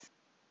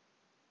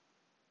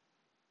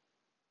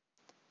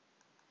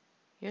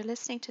You're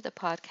listening to the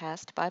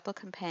podcast Bible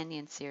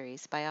Companion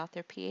series by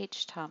author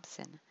P.H.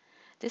 Thompson.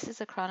 This is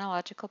a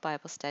chronological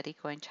Bible study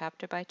going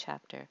chapter by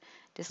chapter,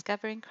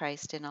 discovering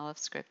Christ in all of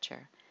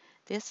Scripture.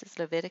 This is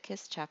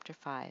Leviticus chapter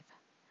 5.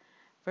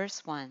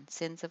 Verse 1,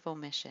 Sins of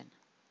Omission.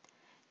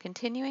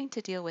 Continuing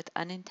to deal with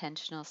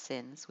unintentional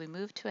sins, we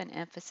move to an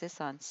emphasis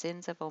on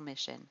sins of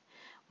omission,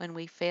 when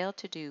we fail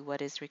to do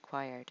what is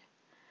required.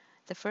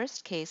 The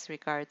first case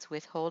regards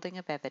withholding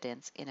of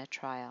evidence in a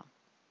trial.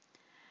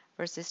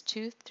 Verses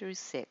 2 through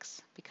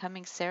 6,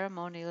 becoming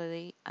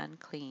ceremonially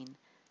unclean,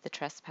 the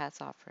trespass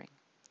offering.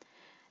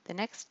 The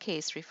next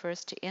case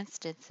refers to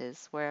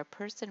instances where a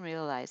person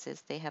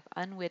realizes they have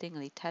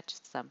unwittingly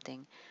touched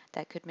something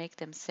that could make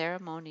them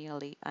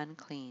ceremonially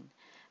unclean,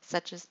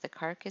 such as the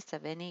carcass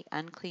of any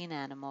unclean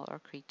animal or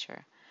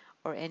creature,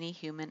 or any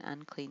human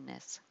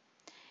uncleanness.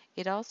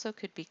 It also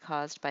could be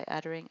caused by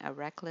uttering a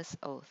reckless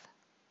oath.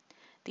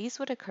 These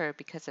would occur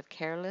because of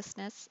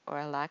carelessness or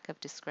a lack of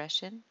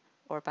discretion,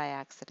 or by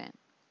accident.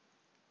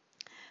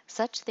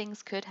 Such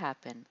things could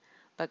happen,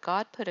 but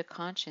God put a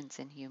conscience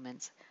in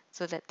humans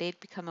so that they'd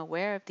become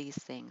aware of these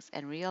things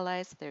and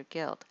realize their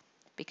guilt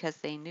because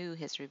they knew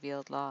His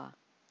revealed law.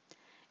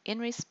 In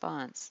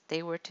response,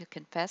 they were to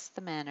confess the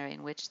manner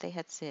in which they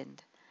had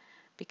sinned,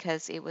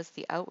 because it was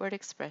the outward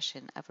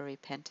expression of a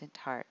repentant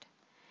heart.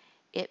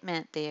 It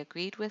meant they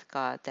agreed with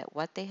God that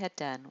what they had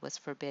done was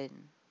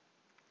forbidden.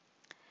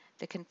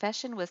 The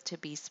confession was to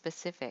be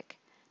specific,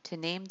 to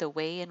name the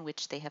way in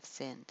which they have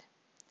sinned.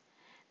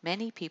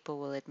 Many people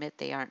will admit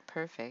they aren't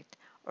perfect,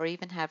 or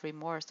even have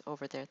remorse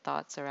over their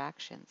thoughts or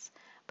actions,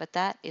 but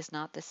that is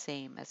not the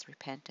same as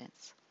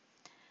repentance.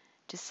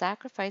 To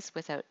sacrifice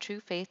without true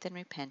faith and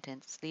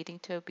repentance leading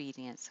to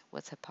obedience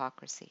was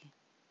hypocrisy.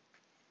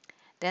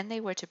 Then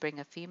they were to bring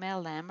a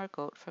female lamb or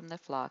goat from the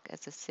flock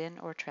as a sin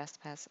or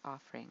trespass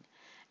offering,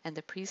 and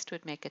the priest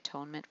would make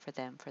atonement for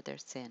them for their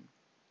sin.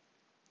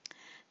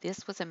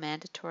 This was a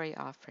mandatory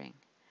offering.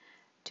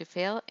 To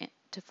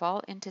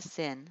fall into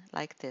sin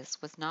like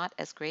this was not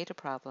as great a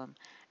problem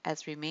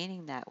as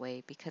remaining that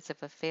way because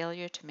of a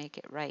failure to make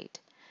it right,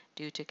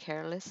 due to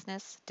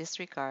carelessness,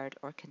 disregard,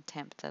 or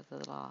contempt of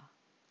the law.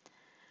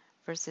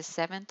 Verses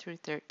 7 through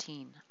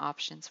 13,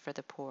 options for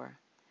the poor.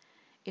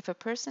 If a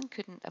person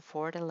couldn't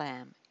afford a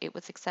lamb, it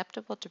was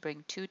acceptable to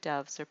bring 2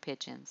 doves or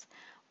pigeons,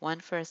 one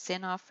for a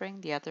sin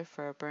offering, the other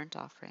for a burnt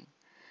offering.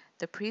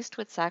 The priest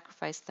would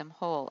sacrifice them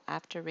whole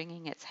after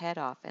wringing its head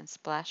off and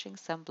splashing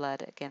some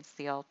blood against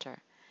the altar.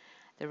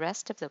 The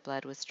rest of the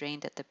blood was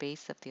drained at the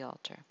base of the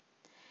altar.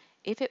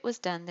 If it was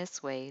done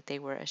this way, they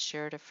were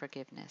assured of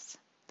forgiveness.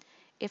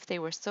 If they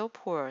were so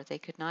poor they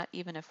could not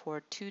even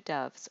afford 2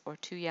 doves or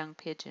 2 young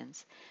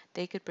pigeons,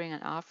 they could bring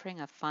an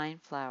offering of fine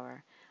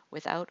flour,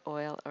 without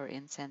oil or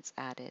incense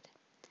added.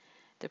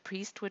 The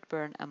priest would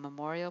burn a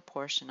memorial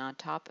portion on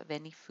top of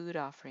any food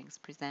offerings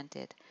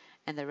presented,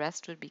 and the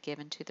rest would be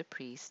given to the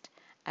priest,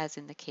 as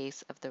in the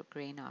case of the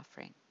grain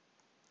offering.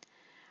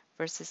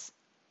 Verses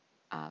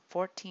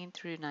 14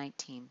 through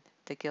 19,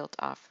 the guilt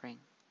offering.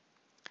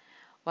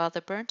 While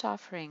the burnt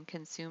offering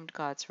consumed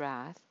God's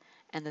wrath,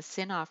 and the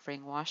sin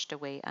offering washed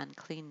away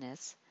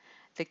uncleanness,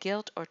 the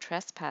guilt or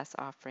trespass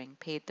offering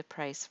paid the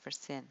price for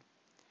sin.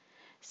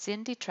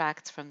 Sin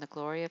detracts from the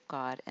glory of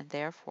God, and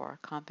therefore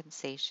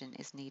compensation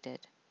is needed.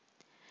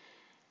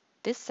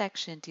 This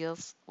section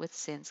deals with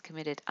sins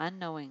committed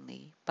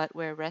unknowingly, but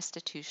where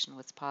restitution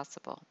was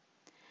possible.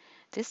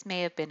 This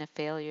may have been a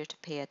failure to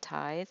pay a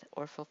tithe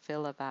or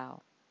fulfill a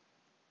vow.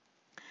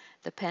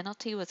 The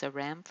penalty was a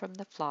ram from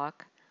the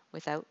flock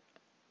without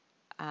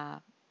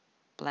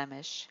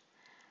blemish,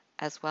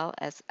 as well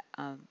as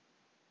a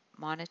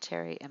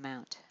monetary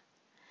amount.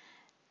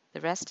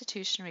 The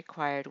restitution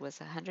required was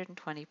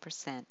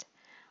 120%,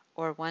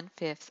 or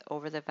 1/5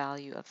 over the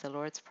value of the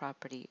Lord's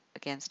property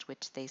against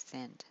which they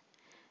sinned.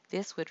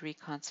 This would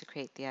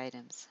reconsecrate the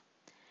items.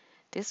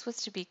 This was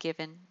to be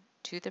given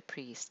to the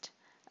priest.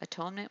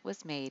 Atonement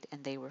was made,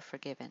 and they were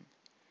forgiven.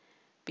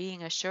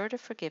 Being assured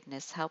of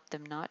forgiveness helped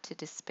them not to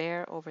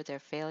despair over their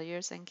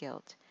failures and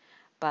guilt,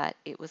 but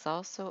it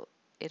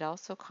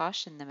also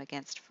cautioned them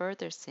against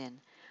further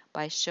sin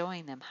by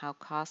showing them how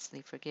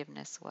costly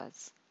forgiveness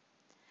was.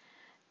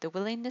 The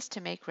willingness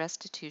to make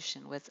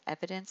restitution was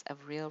evidence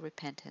of real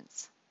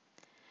repentance.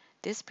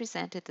 This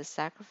presented the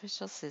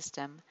sacrificial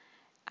system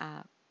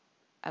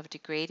of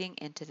degrading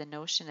into the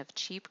notion of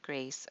cheap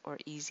grace or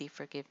easy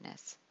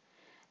forgiveness.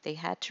 They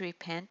had to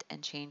repent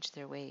and change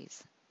their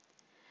ways.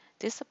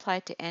 This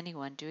applied to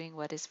anyone doing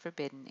what is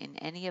forbidden in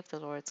any of the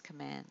Lord's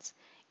commands,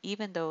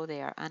 even though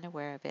they are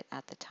unaware of it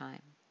at the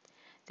time.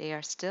 They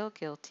are still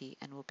guilty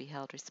and will be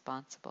held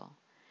responsible.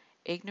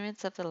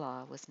 Ignorance of the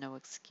law was no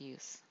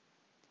excuse.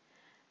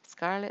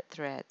 Scarlet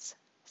Threads.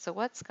 So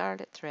what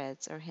scarlet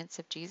threads or hints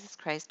of Jesus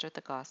Christ or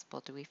the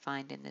gospel do we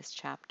find in this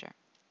chapter?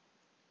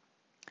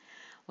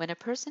 When a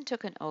person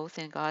took an oath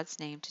in God's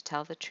name to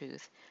tell the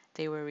truth,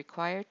 they were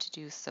required to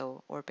do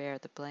so or bear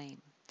the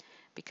blame,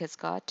 because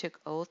God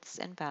took oaths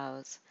and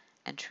vows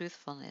and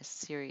truthfulness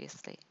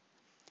seriously.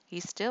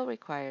 He still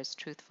requires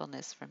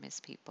truthfulness from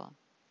His people.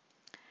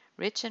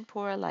 Rich and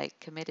poor alike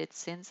committed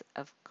sins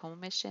of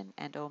commission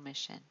and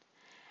omission,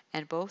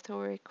 and both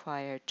were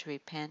required to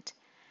repent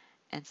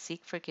and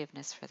seek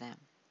forgiveness for them.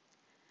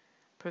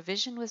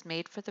 Provision was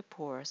made for the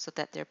poor so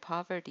that their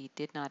poverty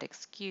did not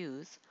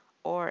excuse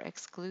or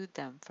exclude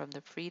them from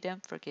the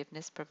freedom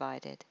forgiveness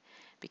provided,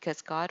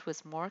 because God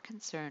was more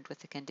concerned with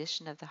the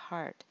condition of the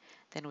heart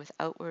than with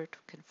outward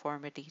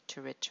conformity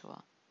to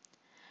ritual.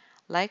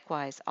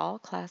 Likewise, all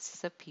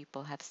classes of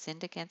people have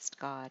sinned against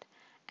God,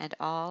 and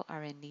all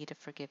are in need of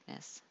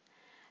forgiveness.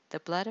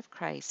 The blood of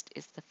Christ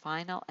is the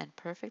final and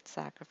perfect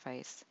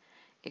sacrifice.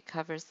 It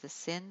covers the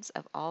sins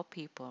of all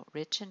people,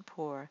 rich and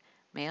poor,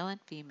 male and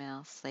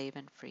female, slave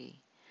and free.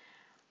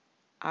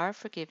 Our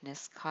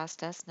forgiveness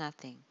cost us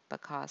nothing,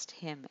 but cost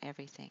him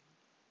everything.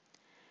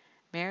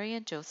 Mary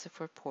and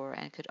Joseph were poor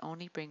and could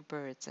only bring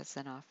birds as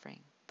an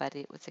offering, but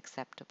it was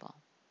acceptable.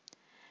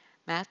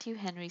 Matthew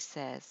Henry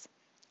says,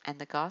 "And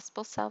the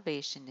gospel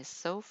salvation is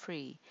so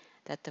free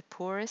that the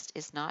poorest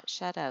is not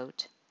shut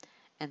out,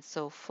 and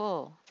so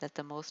full that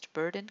the most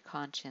burdened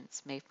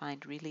conscience may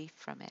find relief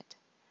from it."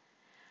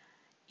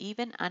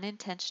 Even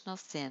unintentional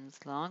sins,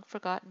 long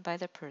forgotten by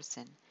the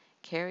person,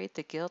 carried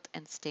the guilt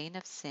and stain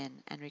of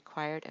sin and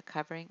required a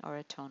covering or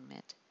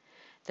atonement.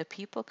 The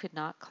people could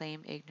not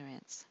claim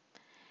ignorance,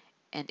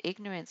 and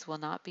ignorance will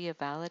not be a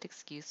valid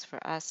excuse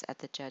for us at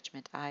the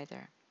judgment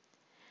either.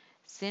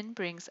 Sin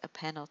brings a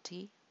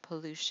penalty,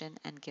 pollution,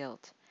 and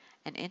guilt,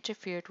 and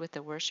interfered with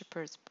the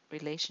worshipper's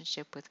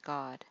relationship with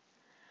God.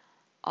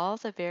 All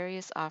the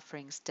various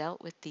offerings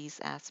dealt with these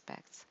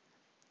aspects.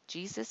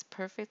 Jesus'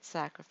 perfect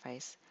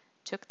sacrifice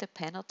took the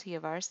penalty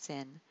of our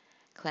sin,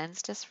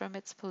 cleansed us from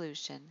its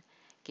pollution,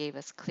 gave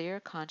us clear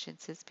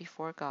consciences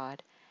before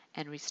God,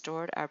 and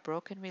restored our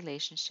broken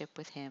relationship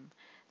with Him,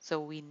 so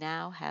we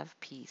now have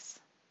peace.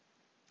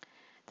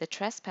 The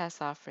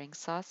trespass offering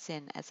saw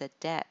sin as a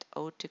debt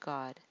owed to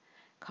God.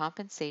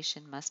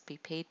 Compensation must be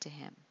paid to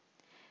Him.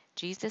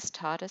 Jesus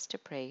taught us to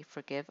pray,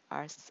 "Forgive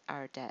us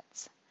our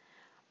debts."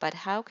 But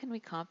how can we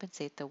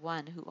compensate the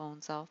one who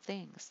owns all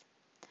things?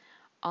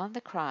 On the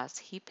cross,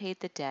 He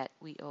paid the debt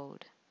we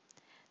owed.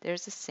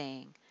 There's a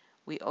saying,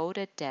 "We owed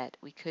a debt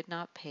we could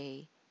not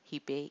pay. He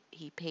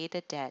paid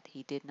a debt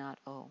He did not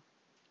owe."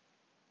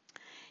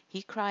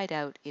 He cried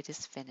out, "It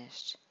is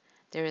finished."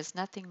 There is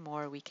nothing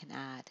more we can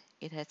add.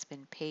 It has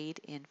been paid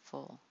in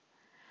full.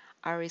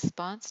 Our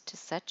response to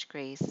such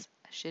grace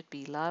should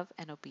be love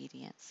and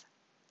obedience.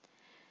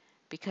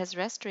 Because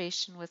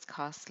restoration was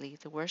costly,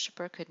 the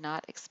worshiper could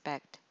not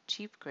expect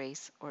cheap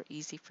grace or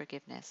easy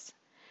forgiveness.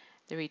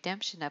 The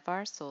redemption of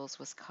our souls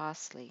was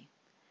costly,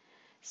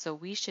 so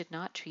we should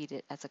not treat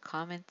it as a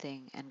common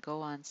thing and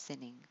go on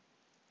sinning.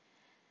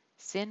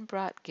 Sin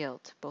brought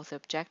guilt, both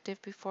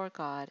objective before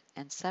God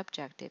and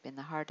subjective in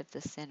the heart of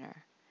the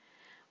sinner.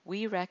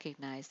 We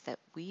recognize that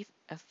we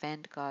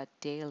offend God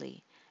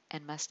daily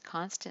and must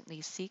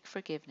constantly seek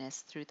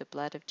forgiveness through the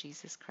blood of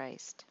Jesus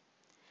Christ.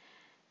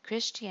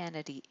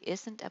 Christianity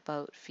isn't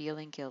about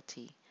feeling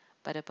guilty,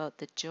 but about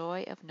the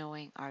joy of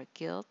knowing our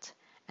guilt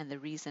and the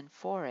reason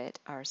for it,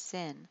 our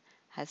sin,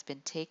 has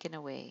been taken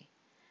away.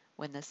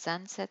 When the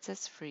Son sets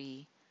us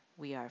free,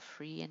 we are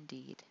free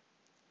indeed.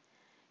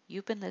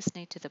 You've been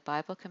listening to the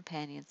Bible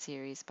Companion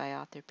series by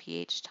author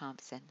P.H.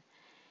 Thompson.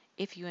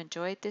 If you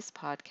enjoyed this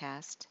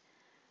podcast,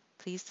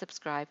 please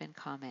subscribe and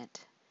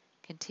comment.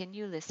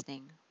 Continue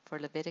listening for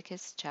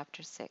Leviticus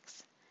chapter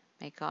 6.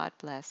 May God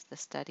bless the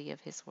study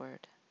of His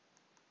Word.